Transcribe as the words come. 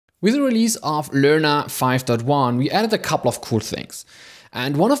With the release of Lerna 5.1, we added a couple of cool things.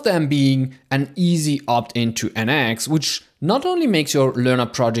 And one of them being an easy opt-in to NX, which not only makes your Lerna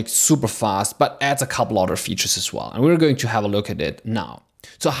project super fast, but adds a couple other features as well. And we're going to have a look at it now.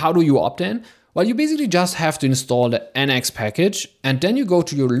 So how do you opt in? Well, you basically just have to install the NX package, and then you go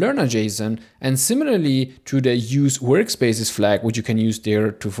to your Lerna.json, and similarly to the use workspaces flag, which you can use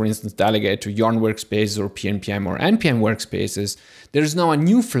there to, for instance, delegate to yarn workspaces or PNPM or NPM workspaces, there's now a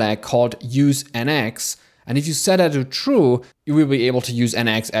new flag called use NX. And if you set that to true, you will be able to use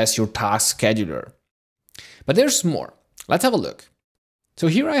NX as your task scheduler. But there's more. Let's have a look. So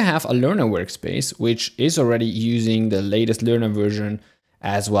here I have a Lerna workspace, which is already using the latest Lerna version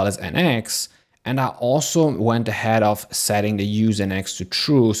as well as NX. And I also went ahead of setting the use NX to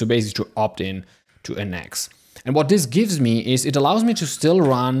true, so basically to opt in to NX. And what this gives me is it allows me to still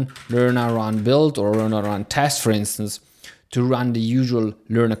run Lerna run build or Lerna run test, for instance, to run the usual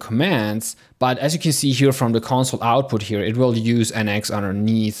Lerna commands. But as you can see here from the console output here, it will use NX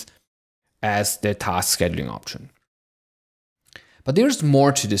underneath as the task scheduling option. But there's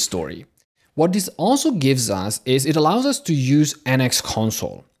more to this story. What this also gives us is it allows us to use NX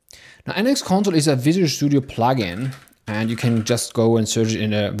console. Now, NX console is a Visual Studio plugin, and you can just go and search it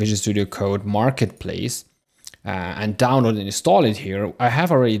in a Visual Studio Code marketplace and download and install it here. I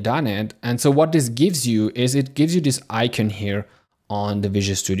have already done it. And so what this gives you is it gives you this icon here on the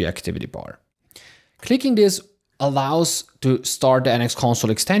Visual Studio activity bar. Clicking this allows to start the NX console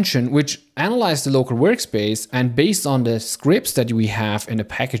extension, which analyzes the local workspace, and based on the scripts that we have in the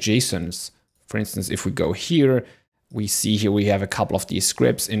package.jsons, for instance, if we go here, we see here we have a couple of these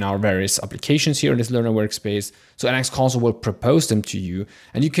scripts in our various applications here in this Lerna workspace. So NX console will propose them to you,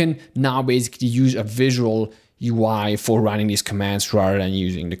 and you can now basically use a visual UI for running these commands rather than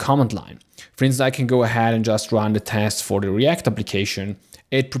using the command line. For instance, I can go ahead and just run the test for the React application.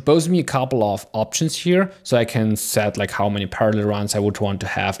 It proposes me a couple of options here, so I can set like how many parallel runs I would want to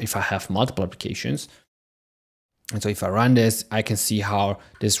have if I have multiple applications. And so if I run this, I can see how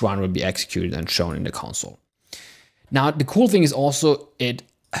this run will be executed and shown in the console. Now, the cool thing is also it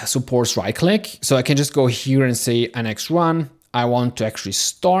supports right click. So I can just go here and say NX run. I want to actually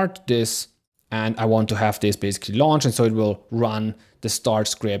start this and I want to have this basically launch. And so it will run the start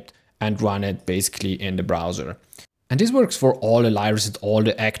script and run it basically in the browser. And this works for all the libraries and all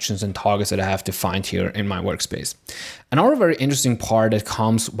the actions and targets that I have defined here in my workspace. Another very interesting part that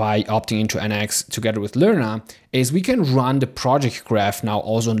comes by opting into NX together with Lerna is we can run the project graph now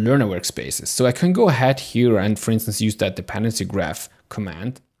also on Lerna workspaces. So I can go ahead here and, for instance, use that dependency graph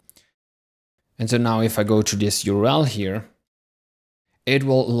command. And so now if I go to this URL here, it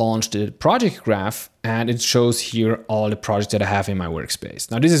will launch the project graph, and it shows here all the projects that I have in my workspace.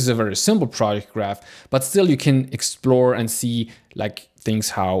 Now, this is a very simple project graph, but still you can explore and see like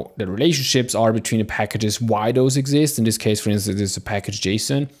things how the relationships are between the packages, why those exist. In this case, for instance, it's a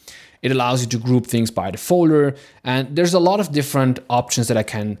package.json. It allows you to group things by the folder, and there's a lot of different options that I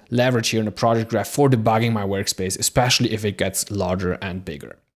can leverage here in the project graph for debugging my workspace, especially if it gets larger and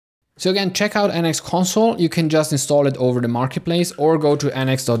bigger. So again, check out NX console. You can just install it over the marketplace or go to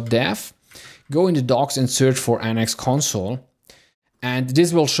nx.dev, go in the docs and search for NX console. And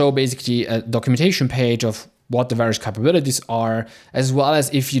this will show basically a documentation page of what the various capabilities are, as well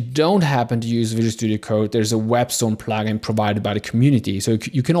as if you don't happen to use Visual Studio Code, there's a WebStorm plugin provided by the community. So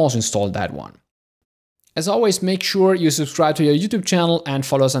you can also install that one. As always, make sure you subscribe to your YouTube channel and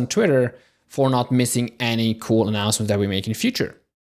follow us on Twitter for not missing any cool announcements that we make in the future.